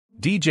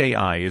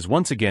DJI is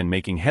once again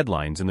making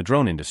headlines in the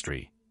drone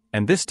industry,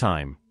 and this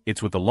time,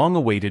 it's with the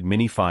long-awaited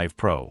Mini 5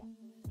 Pro.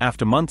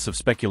 After months of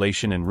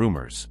speculation and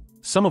rumors,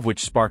 some of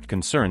which sparked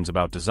concerns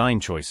about design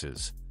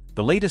choices,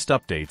 the latest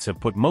updates have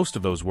put most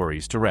of those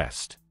worries to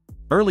rest.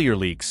 Earlier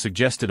leaks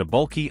suggested a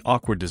bulky,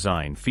 awkward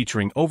design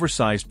featuring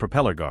oversized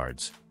propeller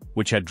guards,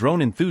 which had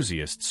drone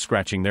enthusiasts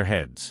scratching their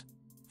heads.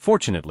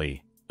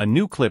 Fortunately, a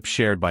new clip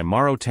shared by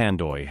Maro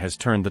Tandoy has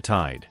turned the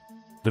tide.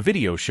 The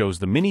video shows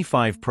the Mini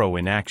 5 Pro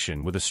in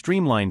action with a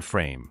streamlined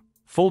frame,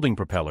 folding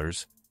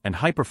propellers, and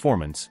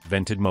high-performance,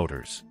 vented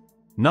motors.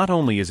 Not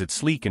only is it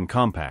sleek and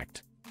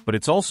compact, but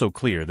it's also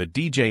clear that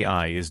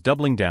DJI is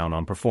doubling down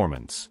on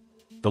performance.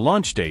 The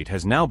launch date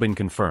has now been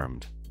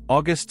confirmed,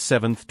 August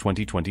 7,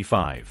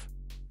 2025.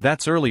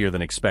 That's earlier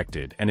than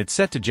expected, and it's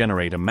set to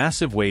generate a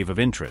massive wave of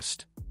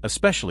interest,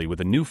 especially with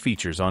the new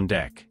features on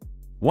deck.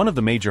 One of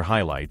the major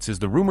highlights is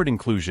the rumored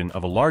inclusion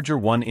of a larger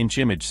 1-inch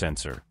image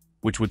sensor,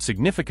 which would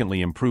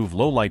significantly improve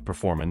low-light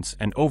performance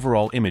and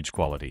overall image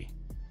quality.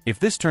 If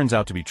this turns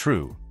out to be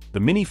true, the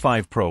Mini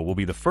 5 Pro will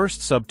be the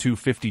first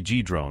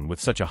sub-250G drone with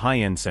such a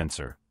high-end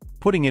sensor,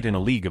 putting it in a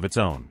league of its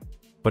own.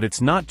 But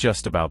it's not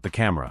just about the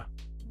camera.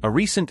 A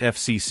recent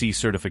FCC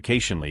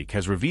certification leak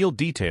has revealed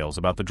details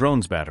about the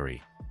drone's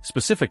battery,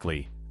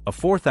 specifically, a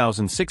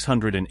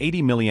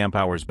 4,680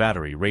 mAh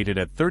battery rated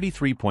at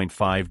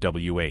 33.5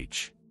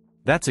 Wh.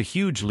 That's a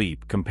huge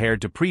leap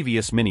compared to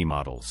previous Mini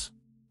models.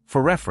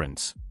 For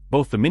reference,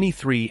 both the Mini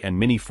 3 and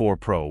Mini 4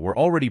 Pro were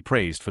already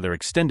praised for their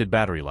extended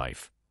battery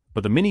life,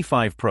 but the Mini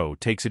 5 Pro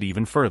takes it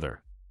even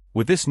further.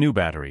 With this new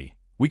battery,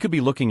 we could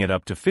be looking at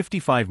up to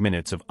 55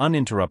 minutes of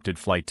uninterrupted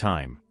flight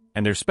time,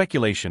 and there's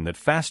speculation that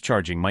fast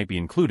charging might be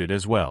included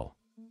as well.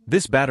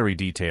 This battery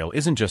detail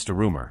isn't just a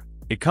rumor.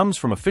 It comes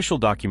from official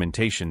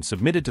documentation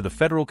submitted to the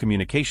Federal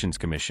Communications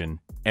Commission,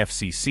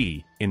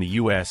 FCC, in the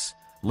US,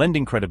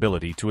 lending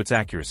credibility to its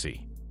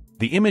accuracy.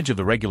 The image of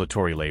the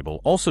regulatory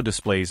label also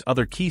displays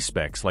other key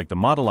specs like the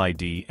model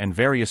ID and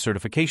various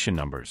certification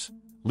numbers,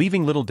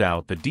 leaving little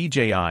doubt that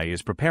DJI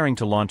is preparing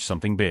to launch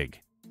something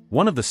big.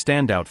 One of the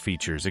standout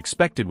features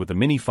expected with the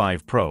Mini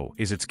 5 Pro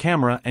is its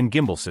camera and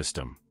gimbal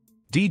system.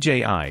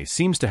 DJI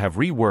seems to have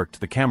reworked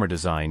the camera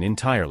design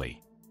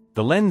entirely.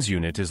 The lens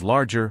unit is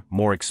larger,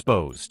 more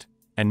exposed,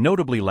 and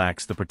notably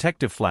lacks the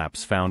protective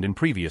flaps found in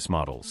previous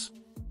models.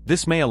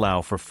 This may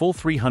allow for full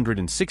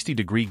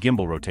 360-degree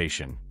gimbal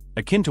rotation,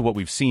 akin to what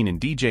we've seen in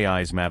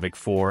DJI's Mavic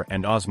 4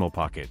 and Osmo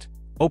Pocket,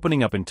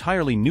 opening up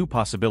entirely new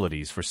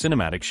possibilities for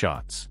cinematic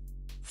shots.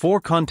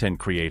 For content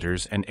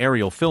creators and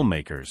aerial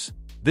filmmakers,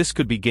 this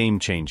could be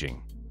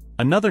game-changing.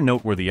 Another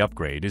noteworthy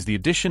upgrade is the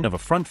addition of a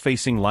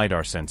front-facing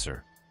LiDAR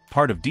sensor,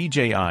 part of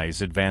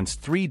DJI's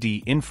advanced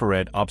 3D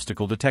infrared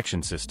obstacle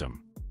detection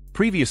system.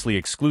 Previously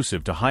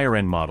exclusive to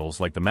higher-end models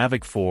like the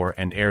Mavic 4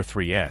 and Air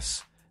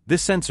 3S,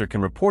 this sensor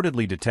can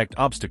reportedly detect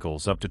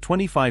obstacles up to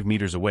 25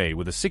 meters away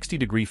with a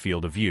 60-degree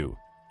field of view,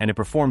 and it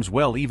performs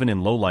well even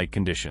in low-light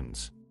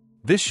conditions.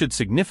 This should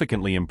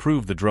significantly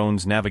improve the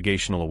drone's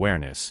navigational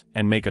awareness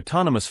and make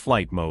autonomous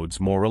flight modes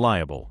more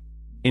reliable.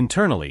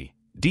 Internally,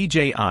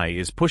 DJI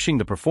is pushing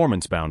the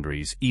performance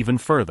boundaries even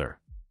further.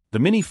 The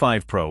Mini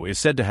 5 Pro is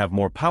said to have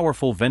more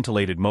powerful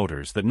ventilated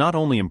motors that not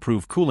only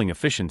improve cooling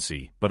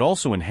efficiency but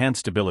also enhance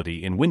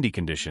stability in windy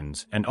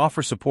conditions and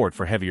offer support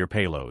for heavier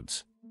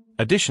payloads.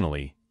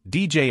 Additionally,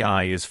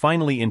 DJI is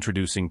finally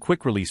introducing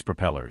quick-release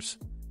propellers,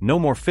 no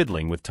more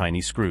fiddling with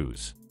tiny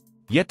screws.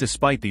 Yet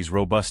despite these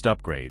robust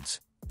upgrades,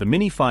 the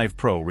Mini 5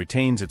 Pro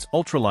retains its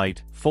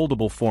ultralight,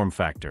 foldable form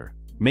factor,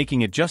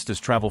 making it just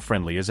as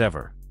travel-friendly as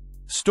ever.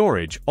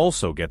 Storage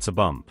also gets a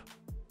bump.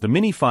 The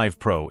Mini 5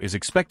 Pro is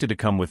expected to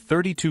come with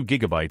 32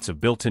 GB of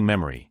built-in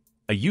memory,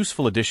 a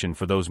useful addition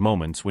for those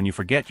moments when you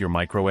forget your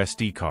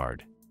microSD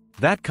card.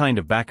 That kind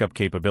of backup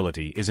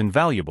capability is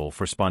invaluable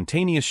for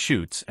spontaneous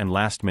shoots and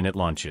last-minute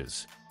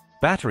launches.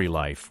 Battery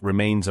life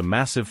remains a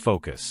massive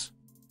focus.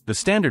 The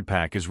standard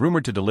pack is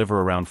rumored to deliver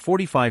around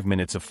 45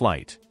 minutes of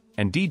flight,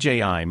 and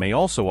DJI may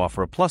also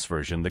offer a Plus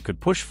version that could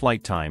push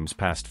flight times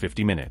past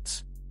 50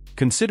 minutes.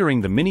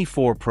 Considering the Mini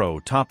 4 Pro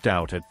topped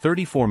out at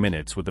 34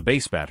 minutes with the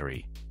base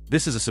battery,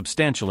 this is a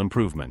substantial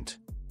improvement.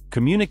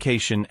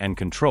 Communication and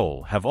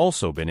control have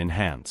also been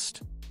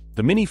enhanced.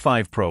 The Mini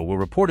 5 Pro will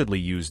reportedly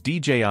use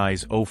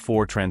DJI's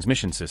O4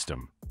 transmission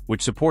system,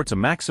 which supports a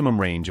maximum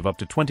range of up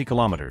to 20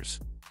 kilometers,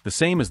 the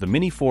same as the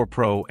Mini 4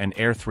 Pro and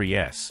Air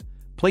 3S,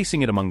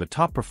 placing it among the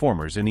top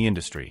performers in the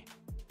industry.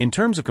 In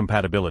terms of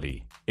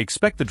compatibility,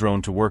 expect the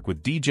drone to work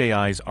with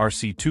DJI's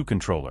RC2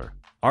 controller,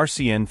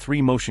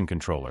 RCN3 motion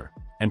controller,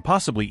 and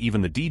possibly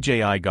even the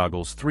DJI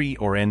Goggles 3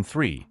 or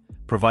N3,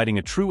 providing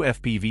a true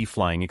FPV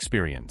flying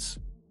experience.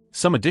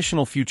 Some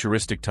additional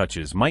futuristic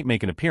touches might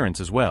make an appearance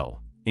as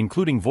well,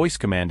 including voice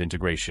command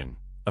integration,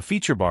 a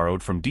feature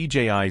borrowed from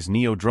DJI's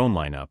Neo drone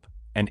lineup,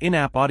 and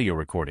in-app audio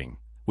recording,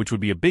 which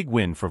would be a big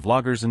win for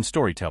vloggers and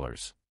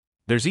storytellers.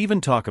 There's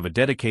even talk of a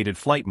dedicated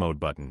flight mode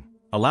button,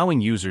 allowing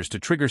users to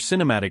trigger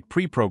cinematic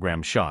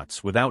pre-programmed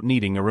shots without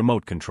needing a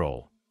remote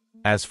control.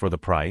 As for the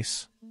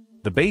price,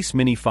 the base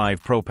Mini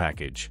 5 Pro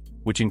package,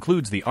 which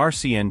includes the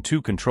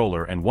RCN2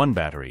 controller and one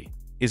battery,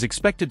 is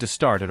expected to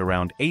start at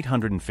around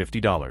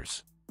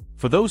 $850.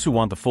 For those who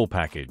want the full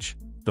package,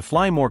 the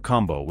Fly More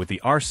combo with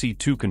the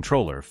RC2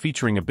 controller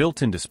featuring a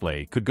built-in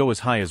display could go as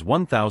high as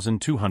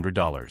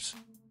 $1,200.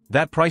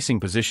 That pricing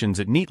positions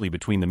it neatly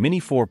between the Mini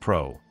 4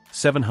 Pro,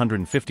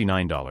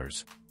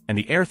 $759, and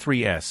the Air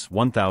 3S,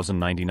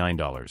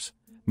 $1,099,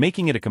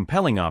 making it a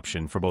compelling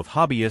option for both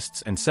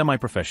hobbyists and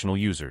semi-professional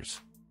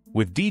users.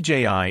 With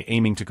DJI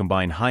aiming to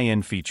combine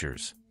high-end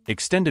features,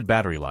 extended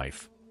battery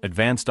life,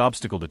 advanced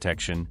obstacle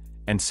detection,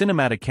 and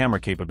cinematic camera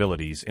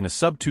capabilities in a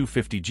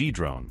sub-250G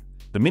drone,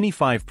 the Mini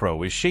 5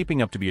 Pro is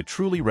shaping up to be a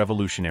truly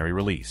revolutionary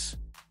release.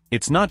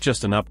 It's not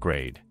just an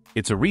upgrade,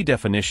 it's a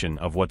redefinition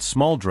of what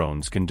small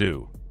drones can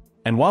do.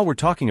 And while we're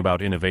talking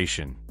about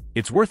innovation,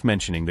 it's worth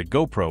mentioning that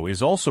GoPro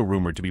is also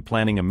rumored to be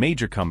planning a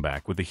major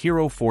comeback with the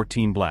Hero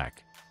 14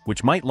 Black,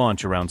 which might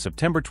launch around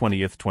September 20,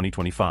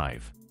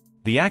 2025.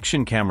 The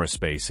action camera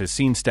space has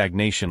seen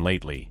stagnation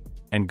lately,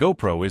 and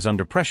GoPro is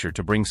under pressure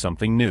to bring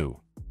something new.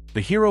 The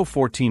Hero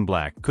 14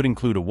 Black could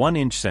include a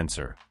 1-inch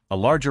sensor, a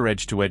larger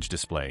edge-to-edge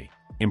display,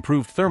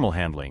 improved thermal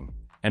handling,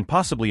 and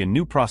possibly a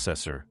new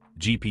processor,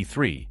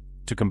 GP3,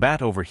 to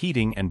combat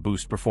overheating and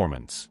boost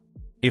performance.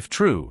 If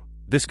true,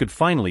 this could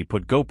finally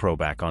put GoPro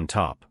back on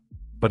top.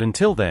 But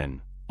until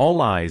then,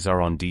 all eyes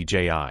are on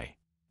DJI.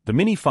 The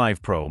Mini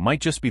 5 Pro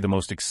might just be the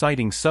most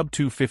exciting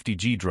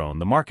sub-250G drone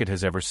the market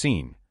has ever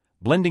seen,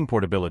 blending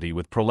portability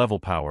with pro-level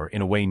power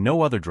in a way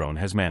no other drone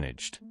has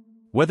managed.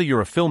 Whether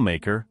you're a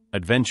filmmaker,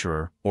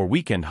 adventurer, or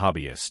weekend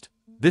hobbyist,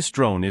 this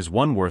drone is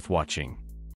one worth watching.